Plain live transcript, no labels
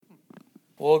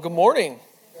Well, good morning.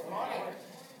 Good morning.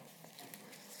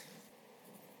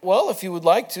 Well, if you would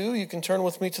like to, you can turn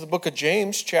with me to the book of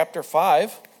James, chapter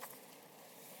 5.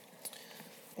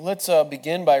 Let's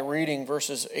begin by reading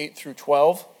verses 8 through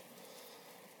 12.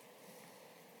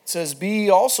 It says, "Be ye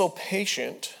also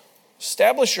patient,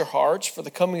 establish your hearts, for the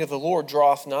coming of the Lord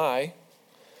draweth nigh.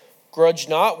 Grudge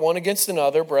not one against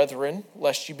another, brethren,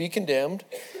 lest ye be condemned.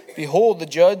 Behold, the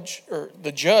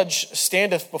judge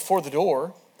standeth before the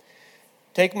door.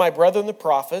 Take my brethren the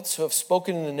prophets, who have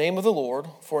spoken in the name of the Lord,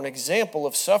 for an example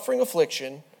of suffering,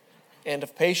 affliction, and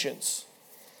of patience.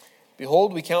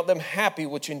 Behold, we count them happy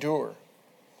which endure.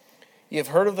 Ye have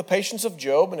heard of the patience of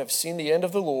Job, and have seen the end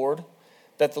of the Lord,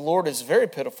 that the Lord is very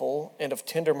pitiful and of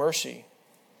tender mercy.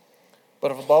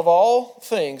 But above all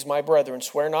things, my brethren,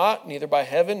 swear not, neither by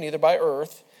heaven, neither by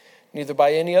earth, neither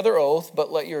by any other oath,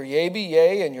 but let your yea be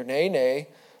yea, and your nay, nay,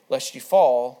 lest ye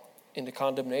fall into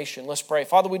condemnation." Let's pray.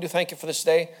 Father, we do thank you for this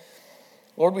day.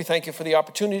 Lord, we thank you for the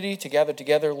opportunity to gather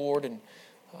together, Lord, and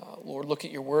Lord, look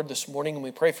at your word this morning, and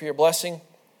we pray for your blessing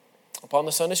upon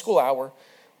the Sunday school hour.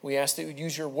 We ask that you would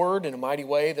use your word in a mighty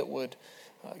way that would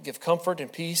give comfort and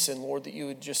peace, and Lord, that you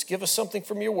would just give us something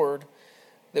from your word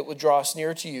that would draw us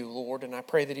nearer to you, Lord. And I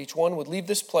pray that each one would leave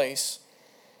this place,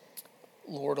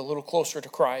 Lord, a little closer to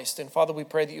Christ. And Father, we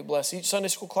pray that you bless each Sunday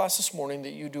school class this morning,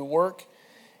 that you do work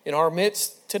in our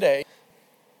midst today.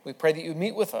 We pray that you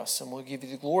meet with us, and we'll give you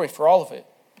the glory for all of it.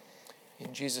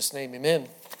 In Jesus' name, amen.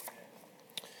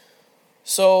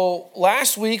 So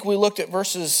last week we looked at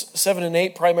verses 7 and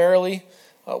 8 primarily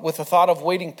with the thought of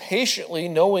waiting patiently,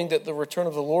 knowing that the return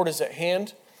of the Lord is at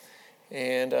hand.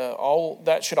 And all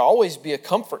that should always be a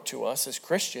comfort to us as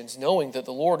Christians, knowing that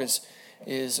the Lord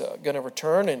is going to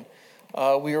return. And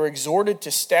we are exhorted to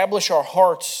establish our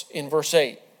hearts in verse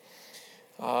 8.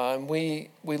 And we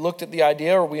looked at the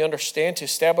idea, or we understand, to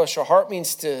establish our heart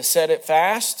means to set it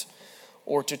fast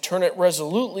or to turn it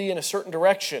resolutely in a certain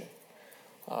direction,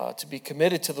 to be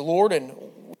committed to the Lord. And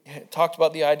we talked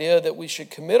about the idea that we should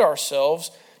commit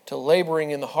ourselves to laboring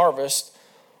in the harvest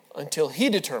until He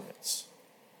determines.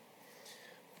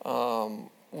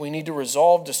 We need to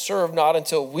resolve to serve not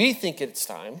until we think it's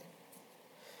time,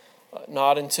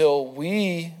 not until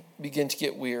we begin to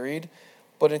get wearied,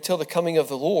 but until the coming of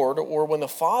the Lord, or when the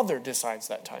Father decides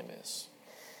that time is.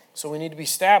 So we need to be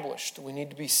established. We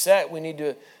need to be set. We need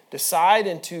to decide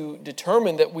and to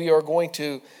determine that we are going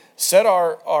to set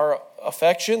our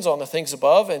affections on the things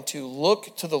above and to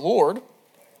look to the Lord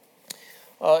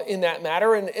in that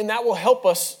matter. And that will help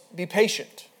us be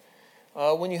patient.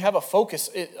 When you have a focus,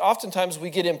 oftentimes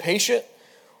we get impatient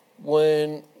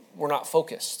when we're not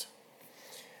focused.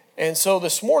 And so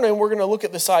this morning we're going to look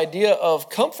at this idea of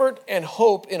comfort and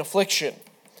hope in affliction.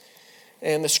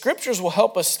 And the scriptures will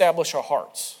help us establish our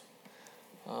hearts.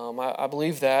 I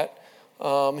believe that.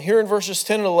 Here in verses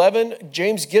 10 and 11,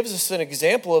 James gives us an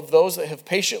example of those that have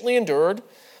patiently endured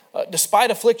despite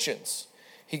afflictions.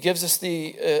 He gives us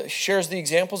shares the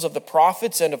examples of the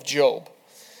prophets and of Job.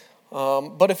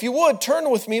 But if you would,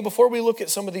 turn with me before we look at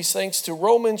some of these things to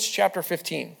Romans chapter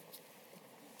 15.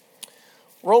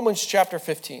 Romans chapter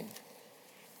 15.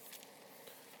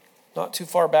 Not too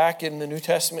far back in the New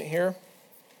Testament here.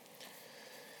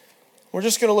 We're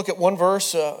just going to look at one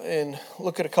verse and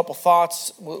look at a couple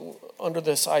thoughts under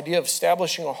this idea of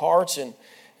establishing our hearts. And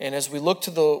as we look to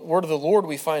the word of the Lord,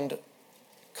 we find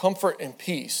comfort and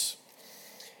peace.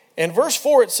 In verse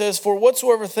 4 it says, "For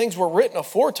whatsoever things were written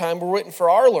aforetime were written for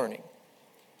our learning,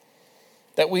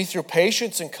 that we through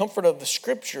patience and comfort of the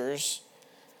Scriptures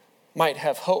might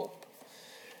have hope."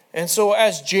 And so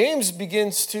as James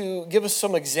begins to give us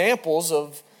some examples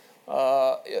of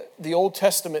the Old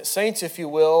Testament saints, if you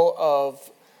will,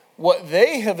 of what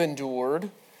they have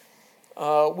endured,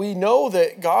 we know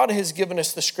that God has given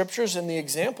us the Scriptures and the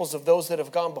examples of those that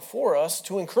have gone before us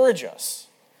to encourage us.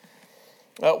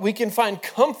 We can find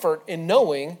comfort in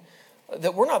knowing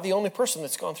that we're not the only person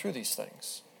that's gone through these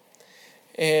things.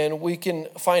 And we can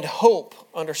find hope,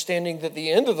 understanding that the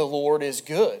end of the Lord is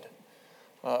good.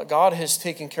 God has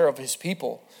taken care of His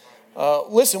people.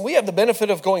 Listen, we have the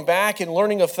benefit of going back and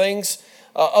learning of things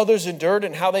others endured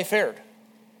and how they fared.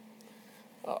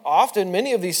 Often,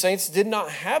 many of these saints did not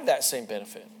have that same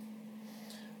benefit.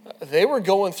 They were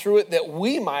going through it that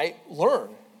we might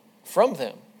learn from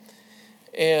them.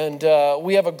 And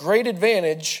we have a great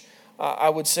advantage, I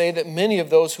would say, that many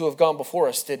of those who have gone before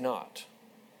us did not.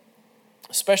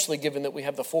 Especially given that we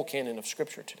have the full canon of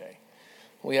Scripture today.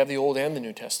 We have the Old and the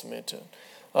New Testament.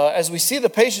 As we see the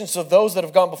patience of those that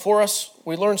have gone before us,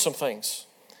 we learn some things.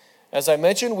 As I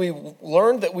mentioned, we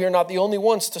learned that we are not the only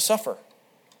ones to suffer.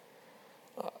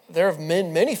 There have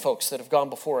been many folks that have gone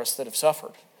before us that have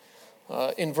suffered.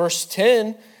 In verse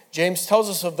 10, James tells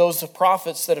us of those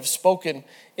prophets that have spoken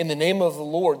in the name of the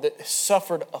Lord that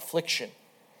suffered affliction.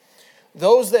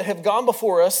 Those that have gone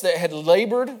before us that had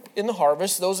labored in the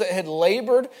harvest, those that had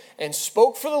labored and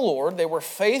spoke for the Lord, they were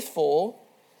faithful,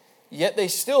 yet they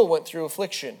still went through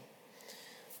affliction.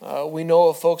 We know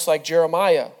of folks like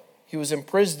Jeremiah. He was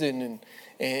imprisoned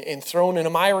and thrown in a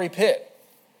miry pit.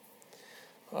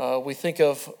 We think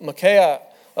of Micah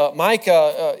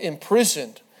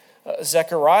imprisoned.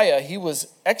 Zechariah, he was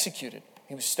executed.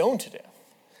 He was stoned to death.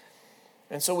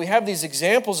 And so we have these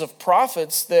examples of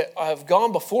prophets that have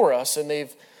gone before us, and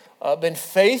they've been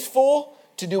faithful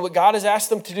to do what God has asked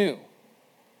them to do.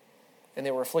 And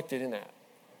they were afflicted in that.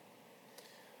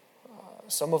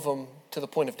 Some of them to the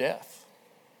point of death.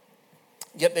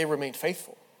 Yet they remained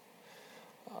faithful.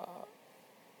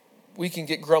 We can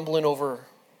get grumbling over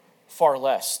far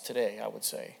less today, I would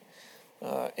say.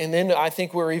 And then I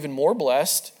think we're even more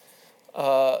blessed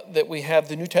that we have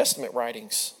the New Testament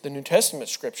writings, the New Testament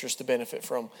scriptures to benefit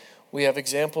from. We have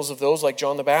examples of those like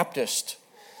John the Baptist.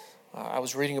 I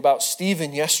was reading about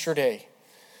Stephen yesterday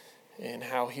and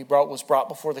how he was brought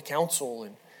before the council,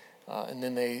 and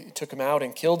then they took him out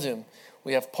and killed him.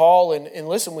 We have Paul, and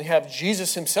listen, we have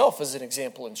Jesus himself as an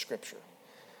example in Scripture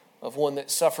of one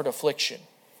that suffered affliction.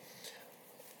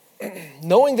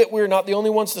 Knowing that we're not the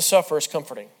only ones to suffer is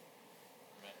comforting.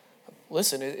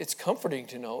 Listen, it's comforting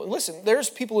to know. Listen, there's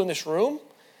people in this room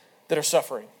that are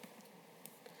suffering.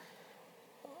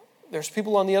 There's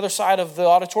people on the other side of the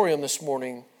auditorium this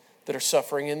morning that are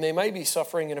suffering, and they might be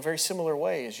suffering in a very similar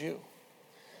way as you.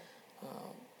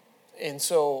 And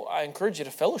so I encourage you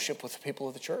to fellowship with the people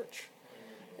of the church.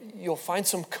 You'll find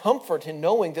some comfort in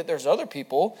knowing that there's other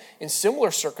people in similar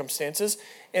circumstances.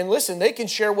 And listen, they can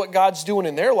share what God's doing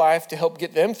in their life to help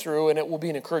get them through, and it will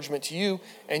be an encouragement to you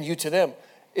and you to them.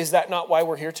 Is that not why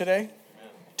we're here today? Amen.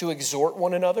 To exhort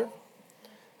one another,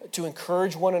 to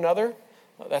encourage one another.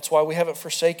 That's why we haven't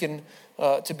forsaken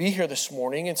to be here this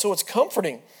morning. And so it's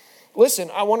comforting. Listen,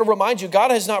 I want to remind you,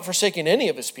 God has not forsaken any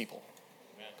of his people.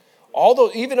 Amen.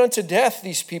 Although even unto death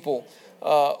these people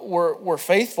were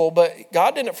faithful, but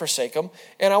God didn't forsake them.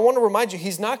 And I want to remind you,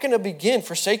 he's not going to begin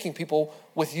forsaking people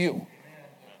with you.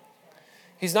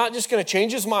 He's not just going to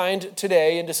change his mind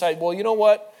today and decide, well, you know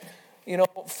what?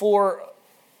 For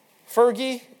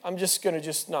Fergie, I'm just going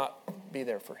to not be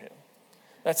there for him.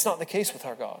 That's not the case with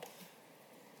our God.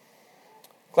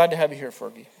 Glad to have you here,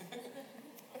 Fergie.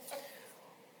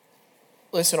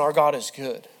 Listen, our God is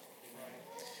good.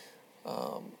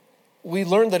 We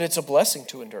learned that it's a blessing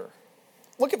to endure.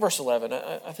 Look at verse 11.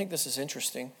 I think this is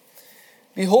interesting.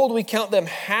 Behold, we count them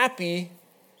happy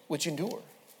which endure.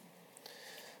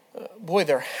 Boy,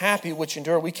 they're happy which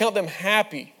endure. We count them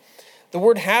happy. The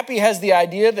word happy has the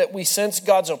idea that we sense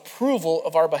God's approval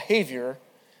of our behavior,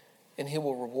 and he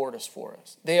will reward us for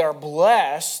us. They are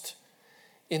blessed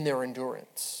in their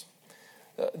endurance.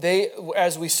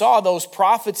 As we saw, those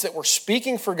prophets that were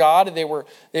speaking for God, they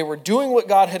were doing what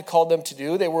God had called them to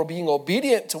do. They were being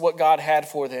obedient to what God had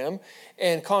for them,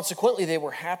 and consequently, they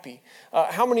were happy.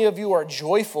 How many of you are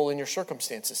joyful in your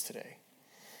circumstances today?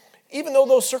 Even though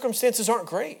those circumstances aren't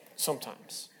great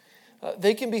sometimes.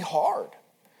 They can be hard.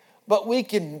 But we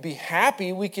can be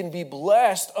happy, we can be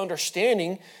blessed,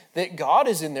 understanding that God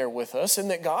is in there with us and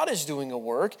that God is doing a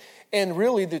work. And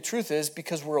really the truth is,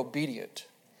 because we're obedient,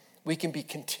 we can be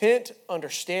content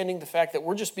understanding the fact that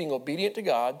we're just being obedient to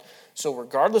God. So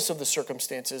regardless of the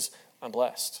circumstances, I'm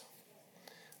blessed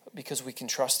because we can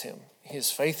trust him. He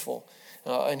is faithful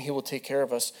and he will take care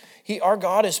of us. Our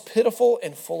God is pitiful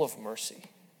and full of mercy.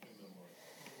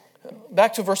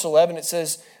 Back to verse 11, it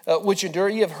says, which endure,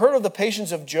 ye have heard of the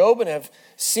patience of Job and have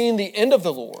seen the end of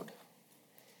the Lord,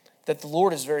 that the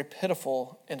Lord is very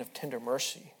pitiful and of tender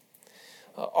mercy.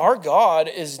 Our God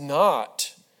is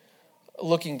not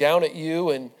looking down at you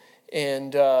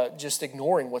and just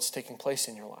ignoring what's taking place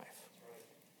in your life.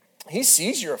 He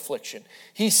sees your affliction.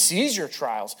 He sees your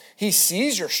trials. He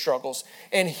sees your struggles,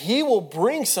 and he will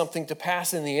bring something to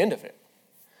pass in the end of it.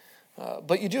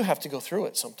 But you do have to go through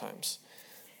it sometimes.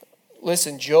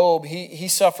 Listen, Job, he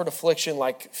suffered affliction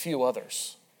like few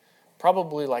others,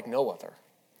 probably like no other.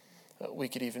 We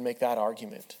could even make that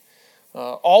argument.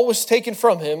 All was taken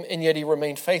from him, and yet he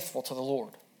remained faithful to the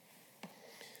Lord.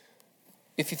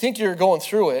 If you think you're going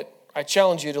through it, I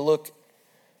challenge you to look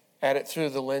at it through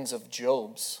the lens of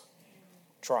Job's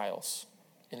trials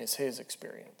and his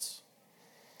experience.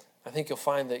 I think you'll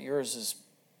find that yours is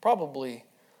probably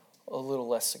a little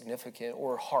less significant,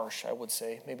 or harsh, I would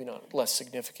say. Maybe not less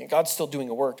significant. God's still doing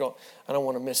a work. I don't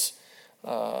want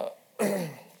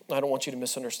you to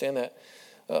misunderstand that.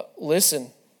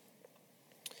 Listen,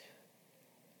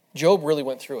 Job really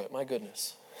went through it, my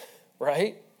goodness,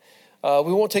 right?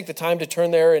 We won't take the time to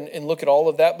turn there and look at all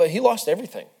of that, but he lost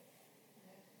everything.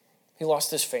 He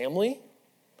lost his family.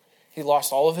 He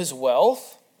lost all of his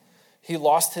wealth. He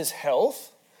lost his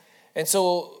health. And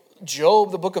so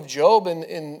Job, the book of Job,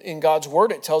 in God's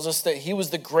word, it tells us that he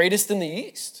was the greatest in the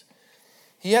East.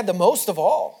 He had the most of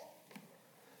all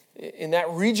in that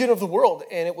region of the world,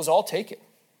 and it was all taken.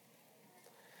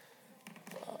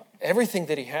 Everything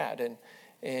that he had.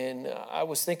 And I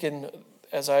was thinking,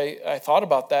 as I thought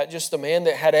about that, just the man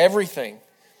that had everything.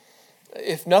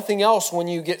 If nothing else, when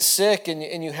you get sick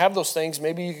and you have those things,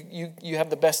 maybe you have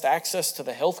the best access to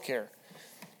the health care.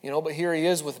 But here he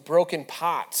is with broken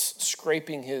pots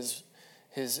scraping his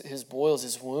boils,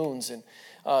 his wounds, and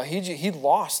he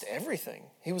lost everything.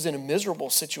 He was in a miserable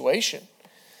situation.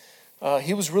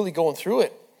 He was really going through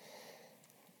it.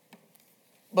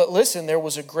 But listen, there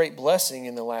was a great blessing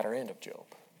in the latter end of Job.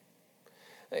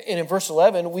 And in verse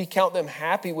 11, we count them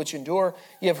happy which endure.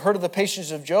 You have heard of the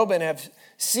patience of Job and have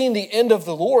seen the end of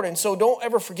the Lord. And so don't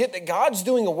ever forget that God's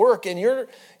doing a work, and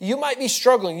you might be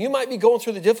struggling. You might be going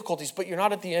through the difficulties, but you're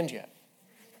not at the end yet.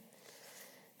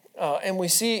 And we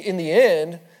see in the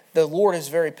end, the Lord is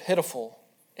very pitiful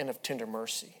and of tender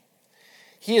mercy.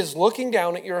 He is looking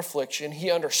down at your affliction.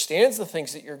 He understands the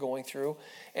things that you're going through,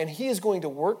 and he is going to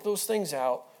work those things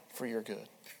out for your good.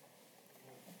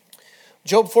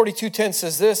 Job 42:10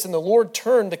 says this, and the Lord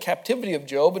turned the captivity of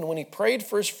Job, and when he prayed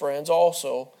for his friends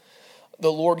also,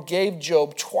 the Lord gave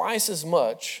Job twice as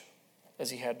much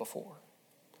as he had before.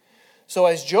 So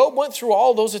as Job went through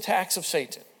all those attacks of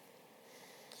Satan,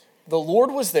 the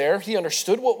Lord was there. He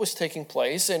understood what was taking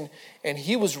place, and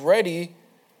he was ready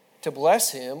to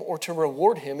bless him or to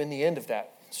reward him in the end of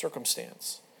that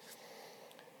circumstance.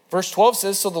 Verse 12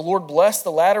 says, so the Lord blessed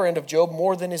the latter end of Job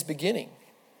more than his beginning.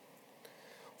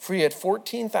 For he had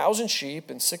 14,000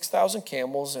 sheep and 6,000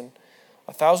 camels and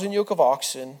 1,000 yoke of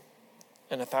oxen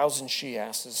and 1,000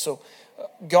 she-asses. So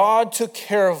God took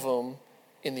care of them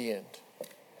in the end.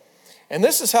 And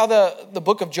this is how the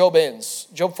book of Job ends.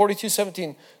 Job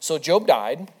 42:17. So Job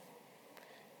died,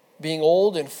 being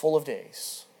old and full of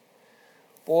days.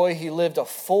 Boy, he lived a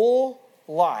full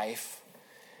life,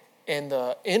 and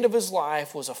the end of his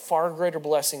life was a far greater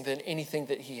blessing than anything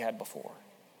that he had before.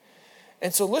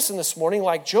 And so listen this morning,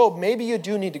 like Job, maybe you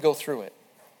do need to go through it.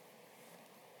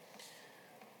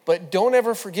 But don't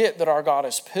ever forget that our God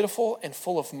is pitiful and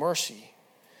full of mercy.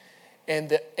 And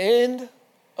the end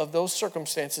of those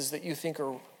circumstances that you think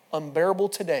are unbearable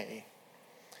today,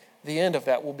 the end of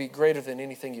that will be greater than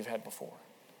anything you've had before.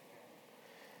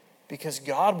 Because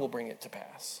God will bring it to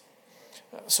pass.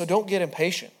 So don't get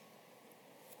impatient.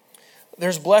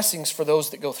 There's blessings for those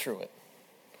that go through it.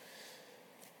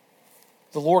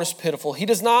 The Lord is pitiful. He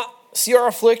does not see our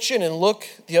affliction and look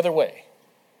the other way.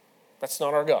 That's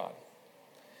not our God.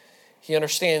 He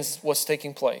understands what's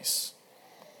taking place.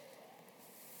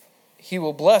 He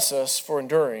will bless us for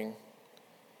enduring,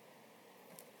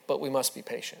 but we must be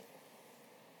patient.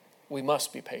 We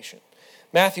must be patient.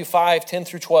 Matthew 5:10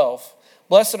 through 12.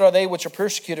 Blessed are they which are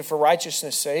persecuted for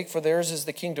righteousness' sake, for theirs is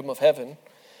the kingdom of heaven.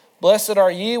 Blessed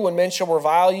are ye when men shall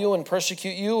revile you and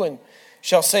persecute you and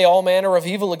shall say all manner of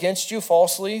evil against you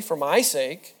falsely for my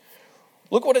sake.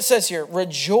 Look what it says here.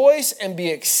 Rejoice and be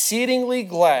exceedingly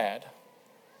glad.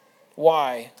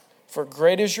 Why? For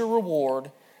great is your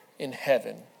reward in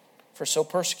heaven. For so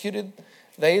persecuted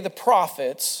they the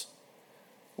prophets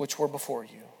which were before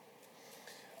you.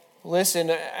 Listen,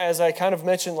 as I kind of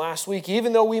mentioned last week,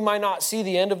 even though we might not see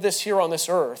the end of this here on this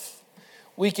earth,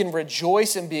 we can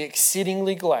rejoice and be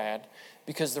exceedingly glad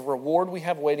because the reward we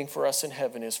have waiting for us in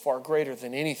heaven is far greater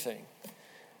than anything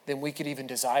than we could even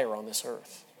desire on this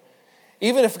earth.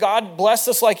 Even if God blessed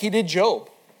us like he did Job,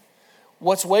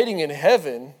 what's waiting in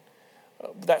heaven,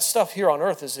 that stuff here on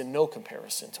earth is in no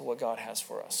comparison to what God has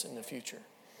for us in the future.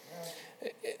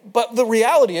 But the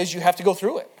reality is you have to go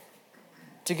through it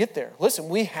to get there. Listen,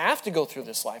 we have to go through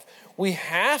this life. We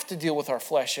have to deal with our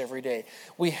flesh every day.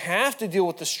 We have to deal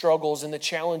with the struggles and the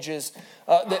challenges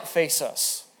that face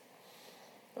us.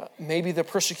 Maybe the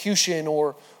persecution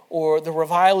or the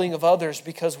reviling of others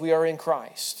because we are in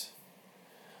Christ.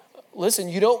 Listen,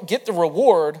 you don't get the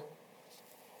reward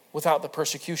without the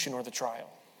persecution or the trial.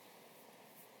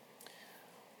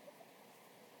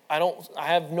 I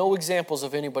have no examples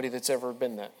of anybody that's ever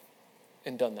been that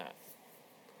and done that.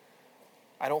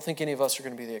 I don't think any of us are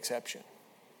going to be the exception.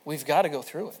 We've got to go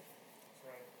through it.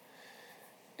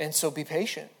 And so be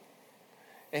patient.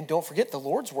 And don't forget the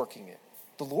Lord's working it.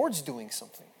 The Lord's doing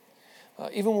something.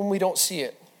 Even when we don't see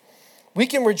it. We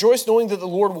can rejoice knowing that the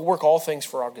Lord will work all things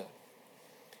for our good.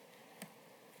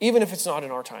 Even if it's not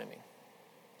in our timing.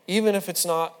 even if it's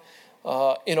not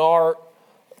in our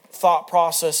thought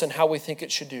process and how we think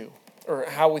it should do, or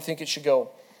how we think it should go.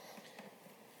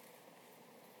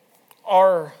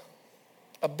 Our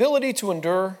ability to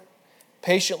endure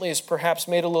patiently is perhaps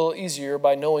made a little easier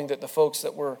by knowing that the folks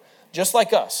that were just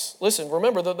like us, listen,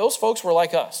 remember that those folks were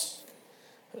like us.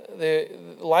 They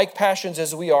like passions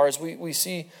as we are, as we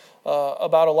see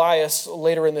about Elias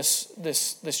later in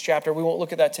this chapter. We won't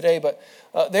look at that today, but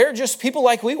they're just people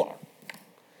like we are.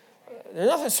 There's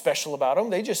nothing special about them.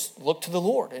 They just looked to the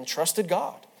Lord and trusted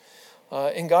God.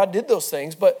 And God did those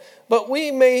things. But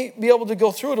we may be able to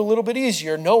go through it a little bit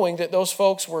easier knowing that those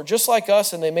folks were just like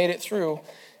us and they made it through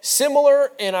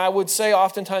similar and I would say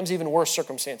oftentimes even worse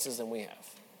circumstances than we have.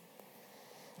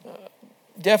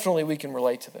 Definitely we can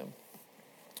relate to them.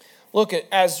 Look,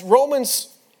 as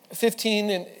Romans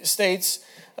 15 states,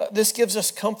 this gives us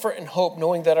comfort and hope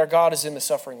knowing that our God is in the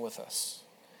suffering with us.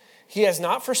 He has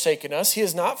not forsaken us. He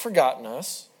has not forgotten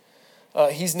us.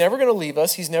 He's never going to leave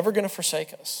us. He's never going to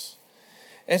forsake us.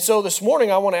 And so this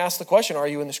morning I want to ask the question, are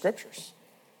you in the Scriptures?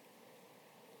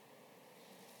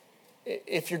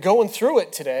 If you're going through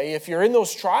it today, if you're in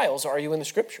those trials, are you in the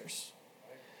Scriptures?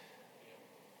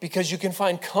 Because you can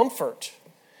find comfort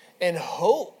and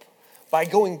hope by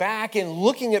going back and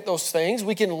looking at those things.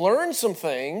 We can learn some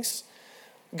things.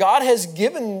 God has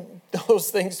given those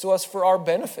things to us for our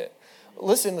benefit.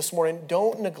 Listen this morning,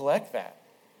 don't neglect that.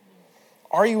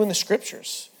 Are you in the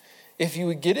Scriptures? If you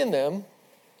would get in them,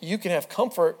 you can have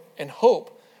comfort and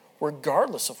hope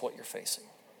regardless of what you're facing.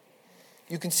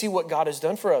 You can see what God has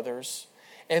done for others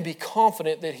and be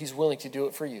confident that He's willing to do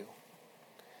it for you.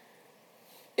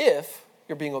 If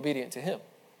you're being obedient to Him.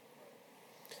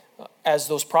 As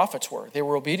those prophets were. They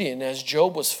were obedient, as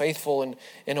Job was faithful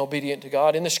and obedient to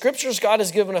God. In the Scriptures, God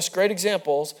has given us great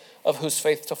examples of whose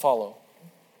faith to follow.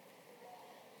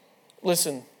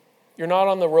 Listen, you're not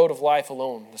on the road of life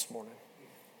alone this morning.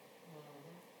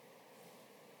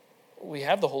 We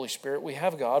have the Holy Spirit, we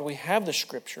have God, we have the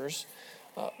Scriptures.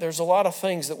 There's a lot of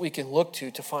things that we can look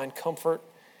to find comfort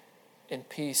and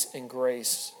peace and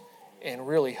grace and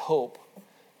really hope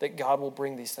that God will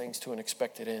bring these things to an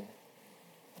expected end.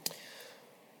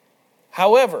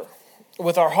 However,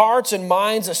 with our hearts and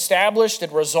minds established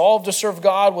and resolved to serve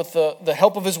God with the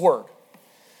help of His Word,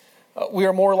 we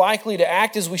are more likely to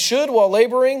act as we should while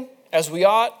laboring as we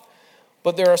ought,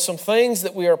 but there are some things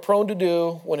that we are prone to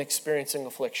do when experiencing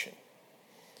affliction.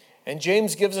 And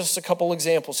James gives us a couple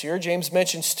examples here. James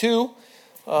mentions two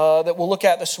that we'll look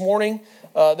at this morning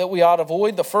that we ought to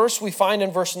avoid. The first we find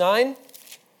in verse 9.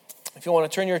 If you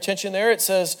want to turn your attention there, it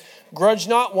says, "Grudge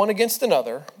not one against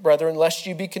another, brethren, lest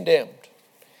ye be condemned.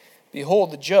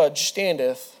 Behold, the judge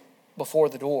standeth before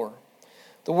the door."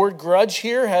 The word grudge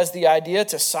here has the idea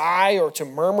to sigh or to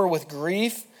murmur with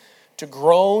grief, to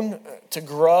groan, to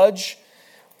grudge.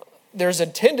 There's a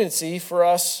tendency for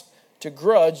us to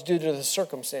grudge due to the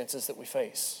circumstances that we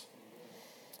face.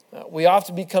 We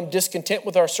often become discontent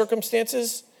with our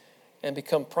circumstances and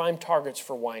become prime targets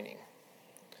for whining.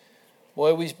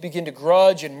 Boy, we begin to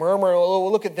grudge and murmur, "Oh,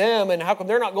 look at them, and how come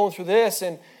they're not going through this?"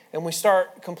 And we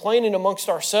start complaining amongst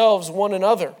ourselves, one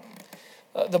another.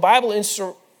 The Bible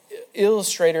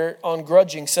illustrator on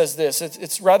grudging says this.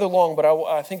 It's rather long, but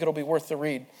I think it'll be worth the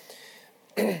read.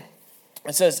 It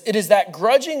says, "It is that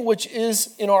grudging which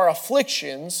is in our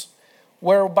afflictions,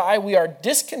 whereby we are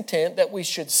discontent that we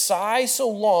should sigh so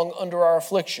long under our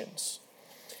afflictions.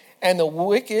 And the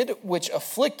wicked which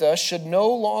afflict us should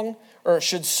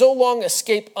so long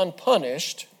escape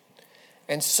unpunished,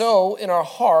 and so in our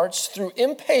hearts through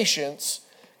impatience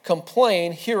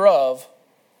complain hereof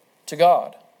to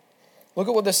God." Look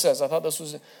at what this says. I thought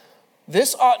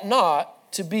this ought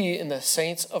not to be in the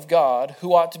saints of God,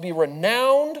 who ought to be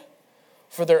renowned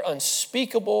for their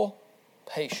unspeakable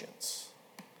patience.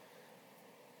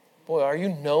 Boy, are you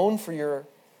known for your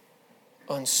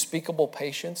unspeakable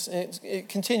patience? It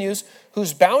continues,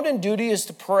 "Whose bounden duty is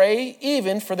to pray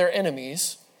even for their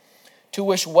enemies, to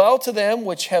wish well to them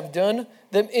which have done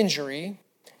them injury,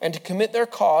 and to commit their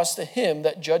cause to Him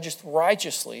that judgeth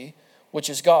righteously, which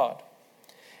is God.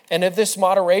 And if this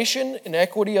moderation and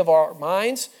equity of our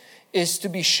minds is to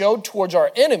be showed towards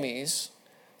our enemies,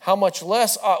 how much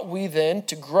less ought we then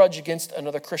to grudge against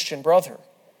another Christian brother?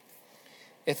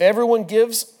 If everyone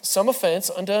gives some offense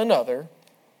unto another,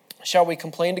 shall we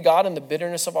complain to God in the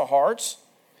bitterness of our hearts?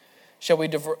 Shall we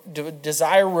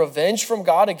desire revenge from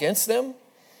God against them?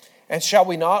 And shall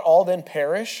we not all then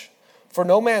perish? For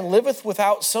no man liveth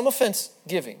without some offense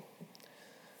giving.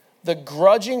 The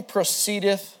grudging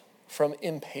proceedeth from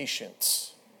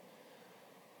impatience.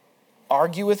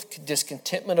 Argueth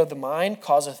discontentment of the mind,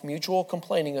 causeth mutual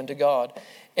complaining unto God.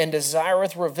 and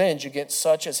desireth revenge against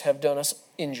such as have done us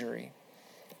injury.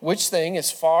 Which thing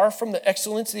is far from the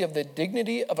excellency of the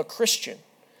dignity of a Christian,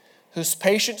 whose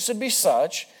patience should be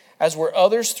such as where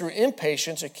others through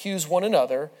impatience accuse one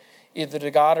another, either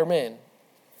to God or men.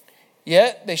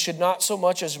 Yet they should not so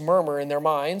much as murmur in their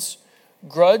minds,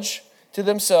 grudge to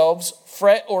themselves,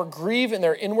 fret or grieve in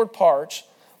their inward parts,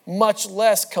 much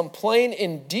less complain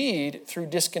indeed through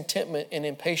discontentment and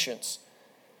impatience,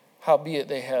 howbeit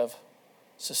they have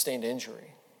sustained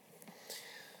injury.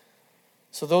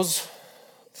 So those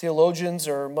theologians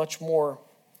are much more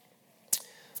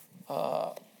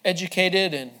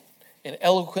educated and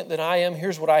eloquent than I am.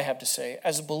 Here's what I have to say.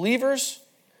 As believers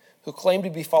who claim to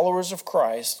be followers of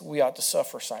Christ, we ought to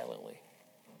suffer silently.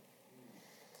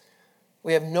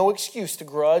 We have no excuse to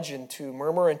grudge and to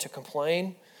murmur and to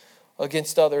complain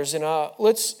against others. And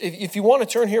if you want to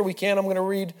turn here, we can. I'm going to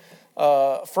read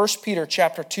 1 Peter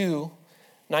chapter 2,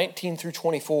 19 through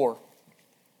 24.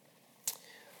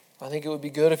 I think it would be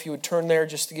good if you would turn there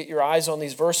just to get your eyes on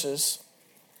these verses.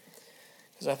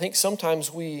 Because I think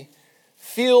sometimes we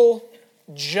feel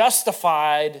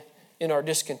justified in our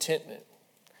discontentment.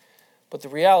 But the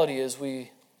reality is we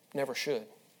never should.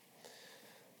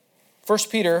 1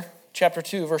 Peter chapter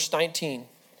 2, verse 19.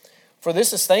 For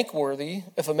this is thankworthy,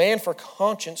 if a man for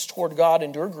conscience toward God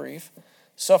endure grief,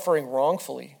 suffering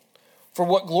wrongfully. For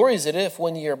what glory is it if,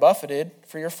 when ye are buffeted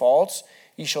for your faults,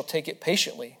 ye shall take it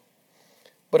patiently?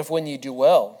 But if when ye do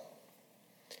well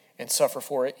and suffer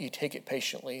for it, ye take it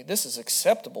patiently, this is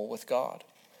acceptable with God.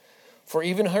 For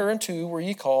even hereunto were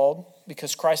ye called,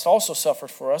 because Christ also suffered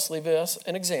for us, leaving us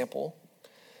an example,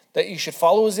 that ye should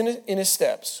follow in his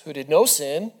steps, who did no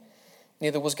sin,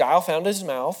 neither was guile found in his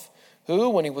mouth, who,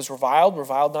 when he was reviled,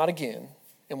 reviled not again.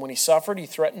 And when he suffered, he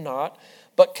threatened not,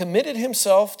 but committed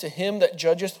himself to him that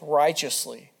judgeth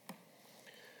righteously,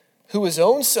 who his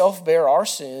own self bare our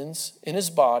sins in his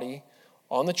body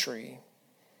on the tree,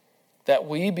 that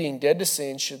we, being dead to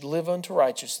sin, should live unto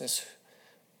righteousness,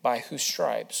 by whose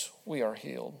stripes we are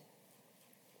healed.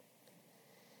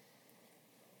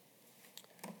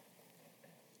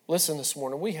 Listen this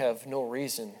morning, we have no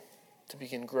reason to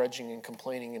begin grudging and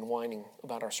complaining and whining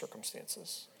about our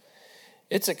circumstances.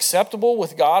 It's acceptable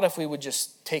with God if we would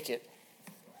just take it.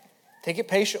 Take it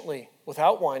patiently,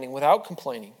 without whining, without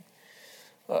complaining.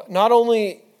 Not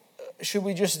only should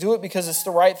we just do it because it's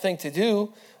the right thing to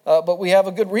do, but we have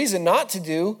a good reason not to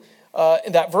do.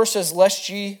 And that verse says, lest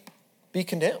ye be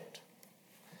condemned.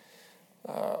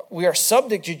 We are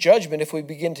subject to judgment if we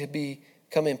begin to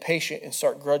become impatient and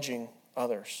start grudging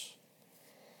others.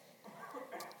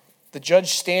 The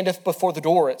judge standeth before the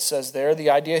door, it says there. The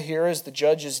idea here is the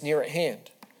judge is near at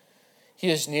hand. He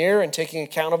is near and taking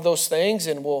account of those things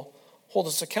and will hold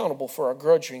us accountable for our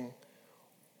grudging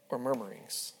or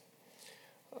murmurings.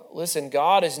 Listen,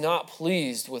 God is not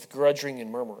pleased with grudging and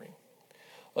murmuring.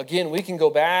 Again, we can go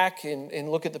back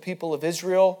and look at the people of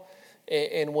Israel,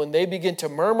 and when they begin to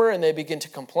murmur and they begin to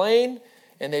complain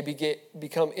and they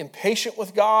become impatient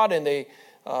with God, and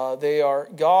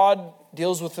God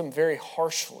deals with them very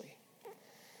harshly.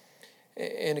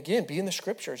 And again, be in the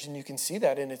scriptures, and you can see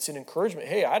that, and it's an encouragement.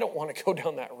 Hey, I don't want to go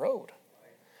down that road.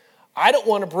 I don't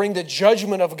want to bring the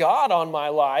judgment of God on my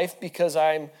life because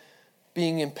I'm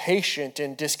being impatient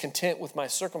and discontent with my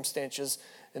circumstances,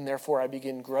 and therefore I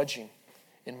begin grudging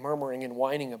and murmuring and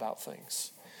whining about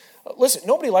things. Listen,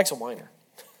 nobody likes a whiner.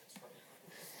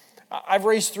 I've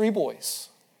raised 3 boys,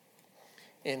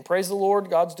 and praise the Lord,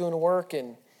 God's doing the work,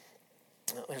 and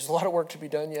there's a lot of work to be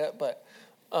done yet, but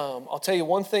I'll tell you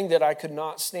one thing that I could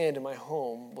not stand in my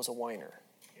home was a whiner.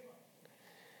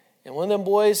 And when them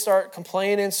boys start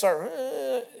complaining,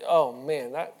 oh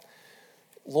man,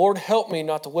 Lord help me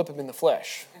not to whip him in the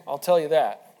flesh. I'll tell you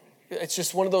that. It's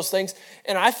just one of those things.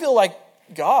 And I feel like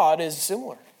God is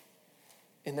similar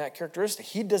in that characteristic.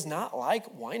 He does not like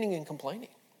whining and complaining.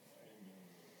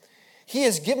 He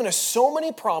has given us so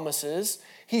many promises.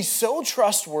 He's so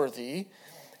trustworthy.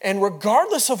 And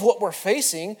regardless of what we're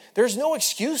facing, there's no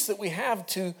excuse that we have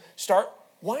to start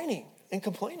whining and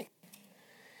complaining.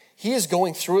 He is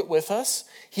going through it with us.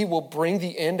 He will bring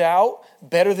the end out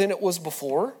better than it was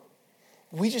before.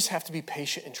 We just have to be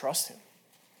patient and trust him.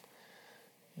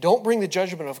 Don't bring the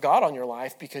judgment of God on your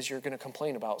life because you're going to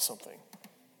complain about something.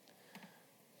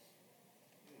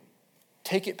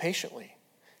 Take it patiently.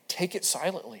 Take it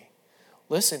silently.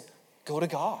 Listen, go to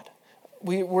God.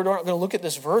 We're not going to look at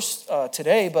this verse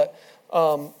today, but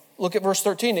look at verse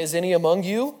 13. Is any among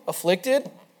you afflicted?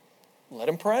 Let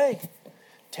him pray.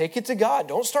 Take it to God.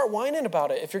 Don't start whining about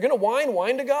it. If you're going to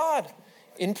whine to God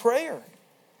in prayer.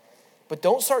 But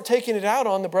don't start taking it out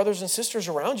on the brothers and sisters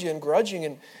around you and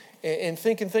grudging and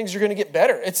thinking things are going to get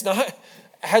better. It's not.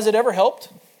 Has it ever helped?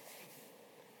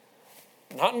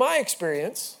 Not in my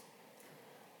experience.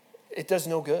 It does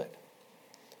no good.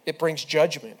 It brings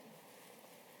judgment.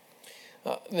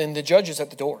 Then the judge is at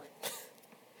the door.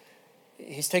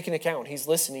 He's taking account. He's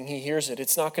listening. He hears it.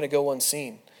 It's not going to go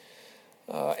unseen.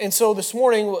 And so this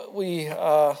morning, we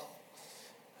had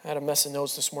a mess of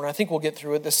notes this morning. I think we'll get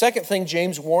through it. The second thing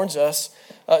James warns us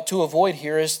to avoid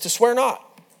here is to swear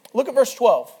not. Look at verse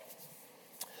 12.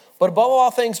 But above all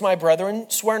things, my brethren,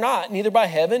 swear not, neither by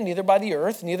heaven, neither by the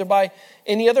earth, neither by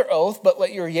any other oath, but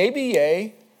let your yea be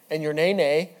yea, and your nay,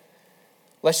 nay,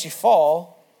 lest you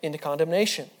fall into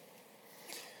condemnation.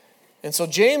 And so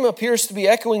James appears to be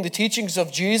echoing the teachings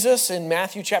of Jesus in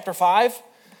Matthew chapter 5.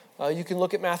 You can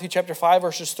look at Matthew chapter 5,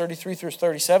 verses 33 through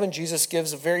 37. Jesus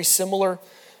gives a very similar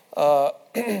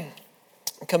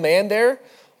command there.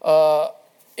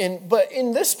 But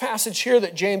in this passage here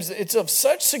that James, it's of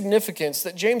such significance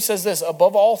that James says this,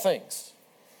 above all things.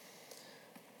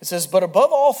 It says, but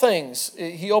above all things,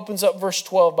 he opens up verse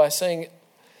 12 by saying,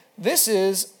 this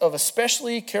is of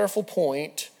especially careful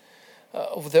point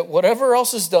that whatever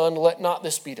else is done, let not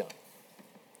this be done.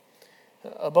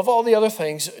 Above all the other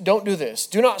things, don't do this.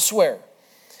 Do not swear.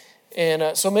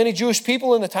 And so many Jewish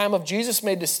people in the time of Jesus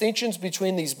made distinctions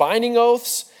between these binding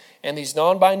oaths and these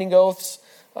non-binding oaths.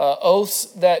 Oaths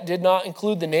that did not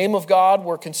include the name of God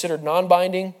were considered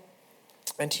non-binding.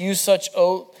 And to use such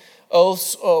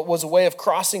oaths was a way of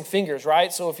crossing fingers,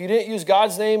 right? So if you didn't use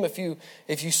God's name, if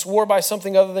you swore by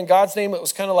something other than God's name, it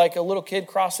was kind of like a little kid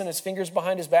crossing his fingers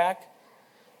behind his back,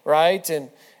 right? And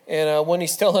when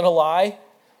he's telling a lie,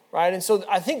 right? And so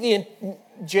I think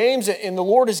James and the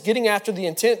Lord is getting after the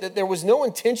intent that there was no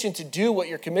intention to do what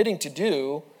you're committing to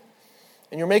do,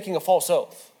 and you're making a false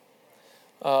oath.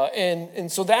 And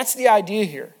so that's the idea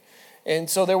here. And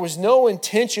so there was no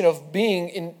intention of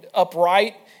being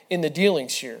upright in the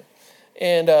dealings here.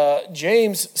 And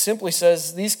James simply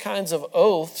says these kinds of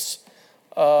oaths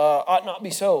ought not be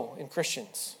so in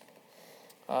Christians.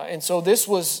 And so this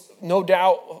was no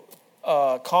doubt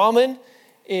common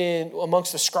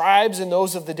amongst the scribes and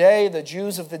those of the day, the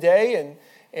Jews of the day,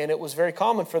 and it was very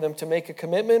common for them to make a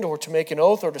commitment or to make an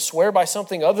oath or to swear by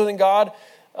something other than God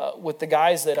with the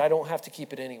guise that I don't have to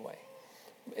keep it anyway.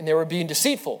 And they were being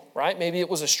deceitful, right? Maybe it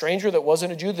was a stranger that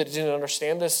wasn't a Jew that didn't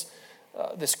understand this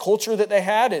culture that they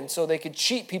had, and so they could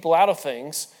cheat people out of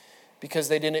things because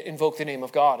they didn't invoke the name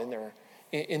of God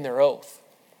in their oath.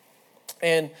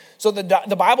 And so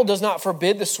the Bible does not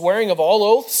forbid the swearing of all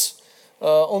oaths,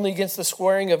 only against the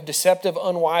swearing of deceptive,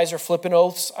 unwise, or flippant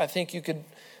oaths. I think you could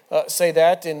say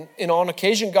that. And on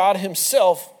occasion, God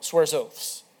himself swears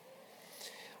oaths.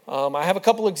 I have a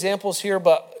couple examples here,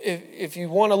 but if you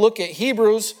want to look at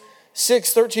Hebrews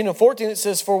 6, 13 and 14, it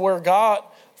says, For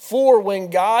when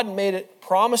God made a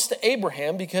promise to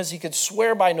Abraham, because he could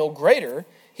swear by no greater,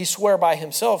 he swore by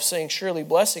himself, saying, Surely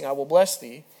blessing I will bless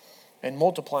thee, and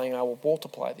multiplying I will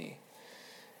multiply thee.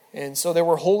 And so there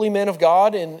were holy men of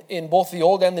God in both the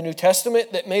Old and the New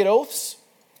Testament that made oaths.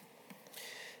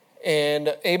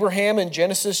 And Abraham in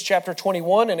Genesis chapter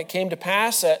 21, and it came to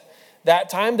pass at that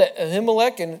time that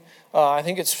Ahimelech, and I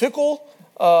think it's Fickle,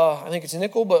 I think it's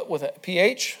Nickel, but with a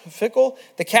PH, Fickle,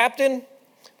 the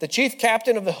chief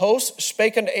captain of the host,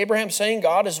 spake unto Abraham, saying,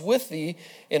 God is with thee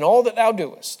in all that thou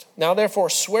doest. Now therefore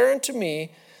swear unto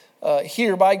me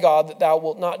here by God that thou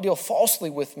wilt not deal falsely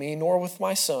with me, nor with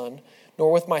my son,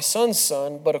 nor with my son's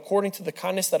son, but according to the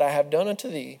kindness that I have done unto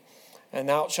thee, and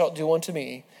thou shalt do unto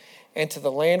me, and to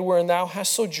the land wherein thou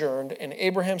hast sojourned. And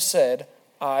Abraham said,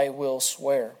 I will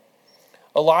swear.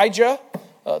 Elijah,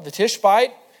 the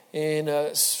Tishbite, in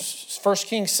 1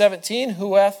 Kings 17, who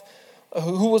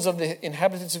was of the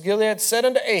inhabitants of Gilead, said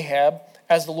unto Ahab,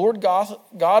 As the Lord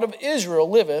God of Israel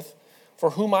liveth,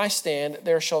 for whom I stand,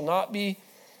 there shall not be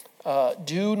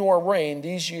dew nor rain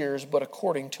these years, but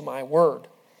according to my word.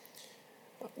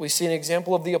 We see an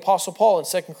example of the Apostle Paul in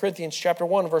 2 Corinthians chapter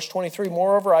 1, verse 23.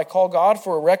 Moreover, I call God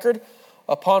for a record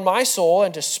upon my soul,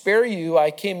 and to spare you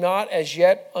I came not as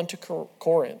yet unto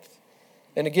Corinth.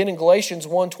 And again in Galatians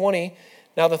 1:20,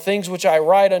 now the things which I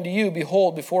write unto you,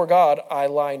 behold, before God I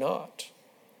lie not.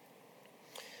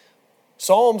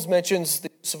 Psalms mentions the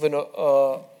use of an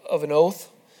oath.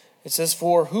 It says,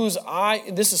 for whose eye,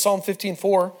 this is Psalm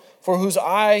 15:4, for whose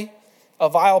eye a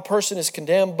vile person is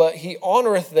condemned, but he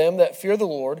honoreth them that fear the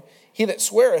Lord, he that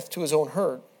sweareth to his own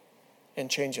hurt, and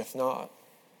changeth not.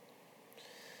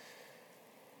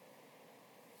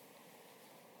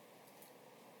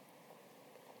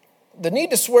 The need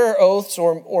to swear oaths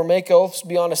or make oaths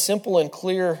beyond a simple and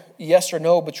clear yes or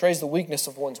no betrays the weakness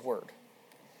of one's word.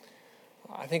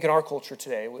 I think in our culture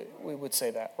today, we would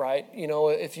say that, right? You know,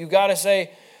 if you got to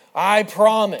say, I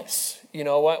promise, you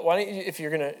know, why don't you, if you're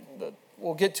going to,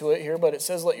 we'll get to it here, but it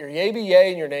says, let your yea be yea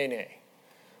and your nay, nay.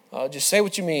 Just say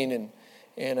what you mean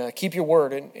and keep your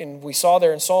word. And we saw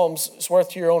there in Psalms,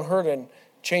 sweareth to your own hurt and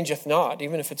changeth not,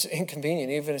 even if it's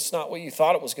inconvenient, even if it's not what you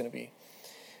thought it was going to be.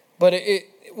 But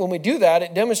when we do that,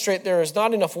 it demonstrates there is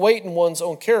not enough weight in one's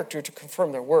own character to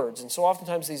confirm their words. And so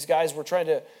oftentimes these guys were trying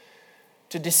to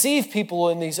deceive people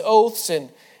in these oaths, and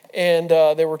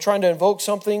they were trying to invoke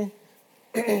something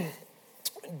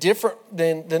different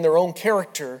than their own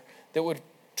character that would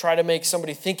try to make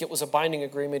somebody think it was a binding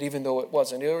agreement even though it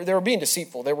wasn't. They were being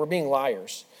deceitful. They were being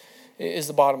liars, is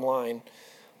the bottom line.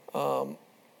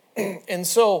 And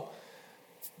so,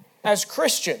 as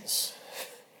Christians,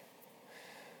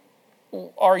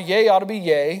 our yea ought to be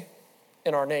yea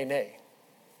and our nay, nay.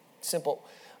 Simple.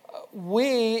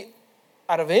 We,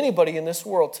 out of anybody in this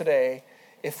world today,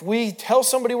 if we tell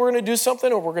somebody we're going to do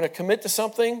something or we're going to commit to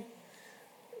something,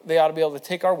 they ought to be able to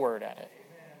take our word at it.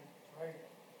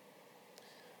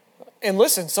 And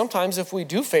listen, sometimes if we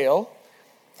do fail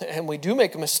and we do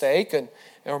make a mistake,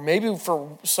 or maybe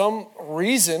for some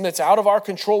reason that's out of our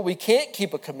control, we can't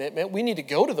keep a commitment, we need to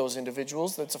go to those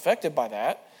individuals that's affected by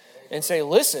that and say,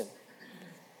 listen,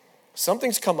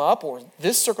 something's come up or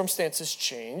this circumstance has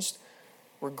changed.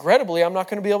 Regrettably, I'm not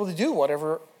going to be able to do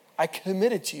whatever I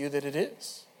committed to you that it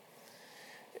is.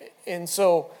 And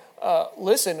so,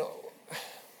 listen,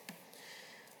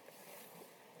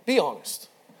 be honest.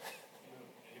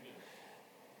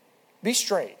 Be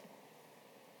straight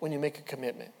when you make a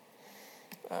commitment.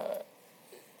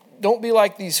 Don't be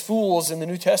like these fools in the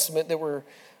New Testament that were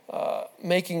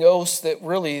making oaths that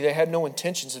really they had no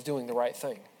intentions of doing the right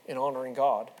thing in honoring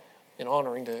God, in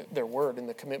honoring their word and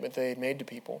the commitment they had made to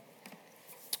people.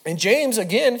 And James,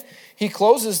 again, he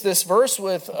closes this verse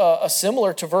with a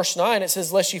similar to verse 9. It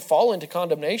says, lest ye fall into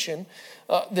condemnation.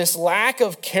 This lack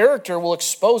of character will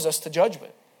expose us to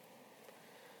judgment.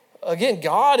 Again,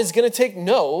 God is going to take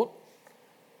note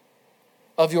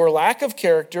of your lack of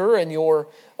character and your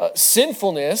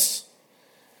sinfulness,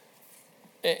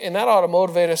 and that ought to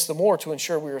motivate us the more to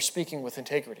ensure we are speaking with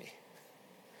integrity.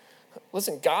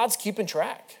 Listen, God's keeping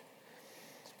track.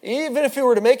 Even if you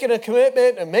were to make it a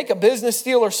commitment and make a business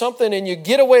deal or something and you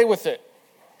get away with it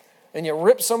and you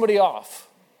rip somebody off,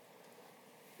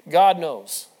 God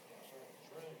knows.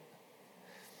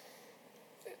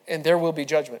 And there will be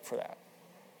judgment for that.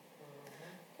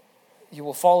 You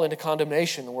will fall into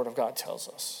condemnation, the Word of God tells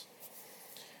us.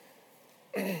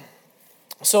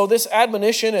 So this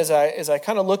admonition, as I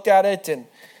kind of looked at it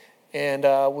and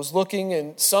was looking,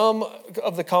 and some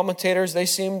of the commentators, they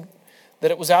seemed that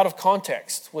it was out of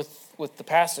context with the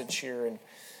passage here.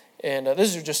 And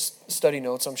these are just study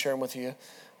notes I'm sharing with you.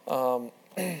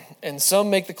 And some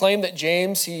make the claim that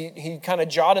James, he kind of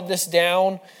jotted this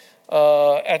down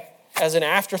as an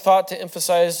afterthought to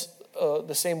emphasize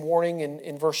the same warning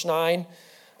in verse 9.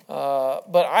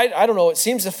 But I don't know, it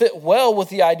seems to fit well with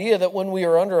the idea that when we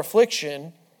are under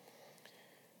affliction,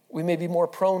 we may be more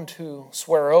prone to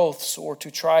swear oaths or to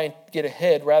try and get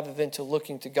ahead rather than to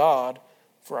looking to God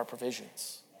for our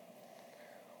provisions.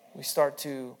 We start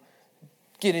to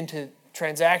get into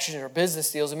transactions or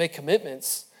business deals and make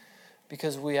commitments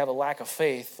because we have a lack of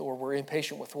faith or we're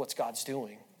impatient with what God's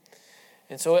doing.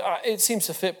 And so it seems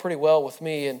to fit pretty well with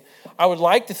me. And I would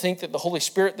like to think that the Holy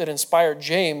Spirit that inspired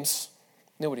James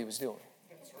knew what he was doing.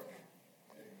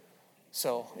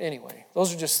 So anyway,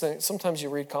 those are just things. Sometimes you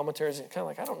read commentaries and you're kind of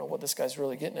like, I don't know what this guy's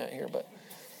really getting at here. But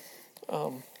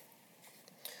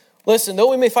listen, though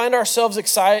we may find ourselves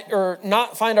excited or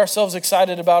not find ourselves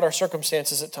excited about our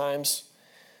circumstances at times,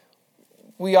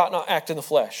 we ought not act in the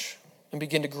flesh and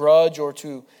begin to grudge or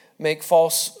to make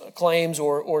false claims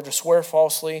or to swear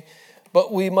falsely.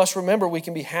 But we must remember we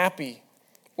can be happy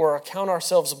or count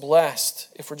ourselves blessed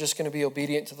if we're just going to be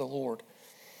obedient to the Lord.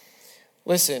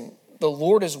 Listen, the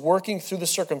Lord is working through the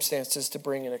circumstances to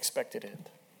bring an expected end.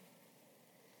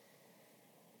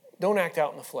 Don't act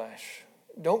out in the flesh.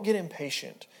 Don't get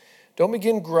impatient. Don't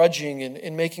begin grudging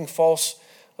and making false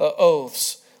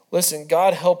oaths. Listen,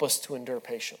 God help us to endure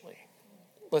patiently.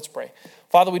 Let's pray.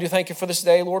 Father, we do thank you for this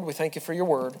day, Lord. We thank you for your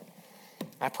word.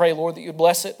 I pray, Lord, that you'd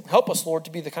bless it. Help us, Lord,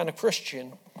 to be the kind of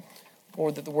Christian,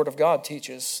 Lord, that the Word of God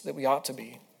teaches that we ought to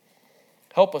be.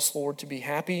 Help us, Lord, to be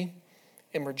happy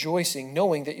and rejoicing,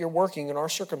 knowing that you're working in our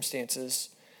circumstances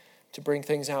to bring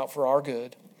things out for our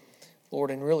good,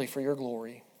 Lord, and really for your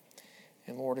glory.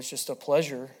 And Lord, it's just a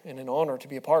pleasure and an honor to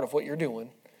be a part of what you're doing.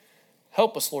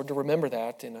 Help us, Lord, to remember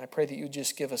that. And I pray that you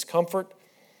just give us comfort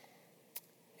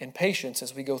and patience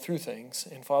as we go through things.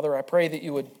 And Father, I pray that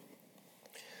you would,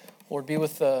 Lord, be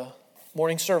with the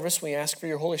morning service. We ask for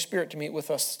your Holy Spirit to meet with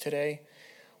us today.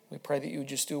 We pray that you would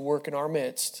just do work in our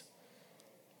midst.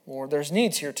 Lord, there's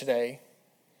needs here today.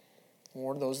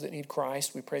 Lord, those that need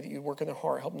Christ, we pray that you work in their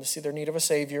heart, help them to see their need of a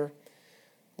Savior.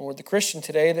 Lord, the Christian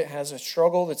today that has a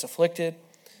struggle, that's afflicted,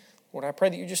 Lord, I pray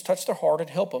that you just touch their heart and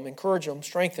help them, encourage them,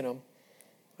 strengthen them.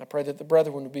 I pray that the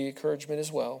brethren would be encouragement as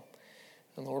well.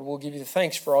 And Lord, we'll give you the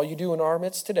thanks for all you do in our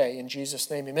midst today. In Jesus'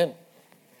 name, amen.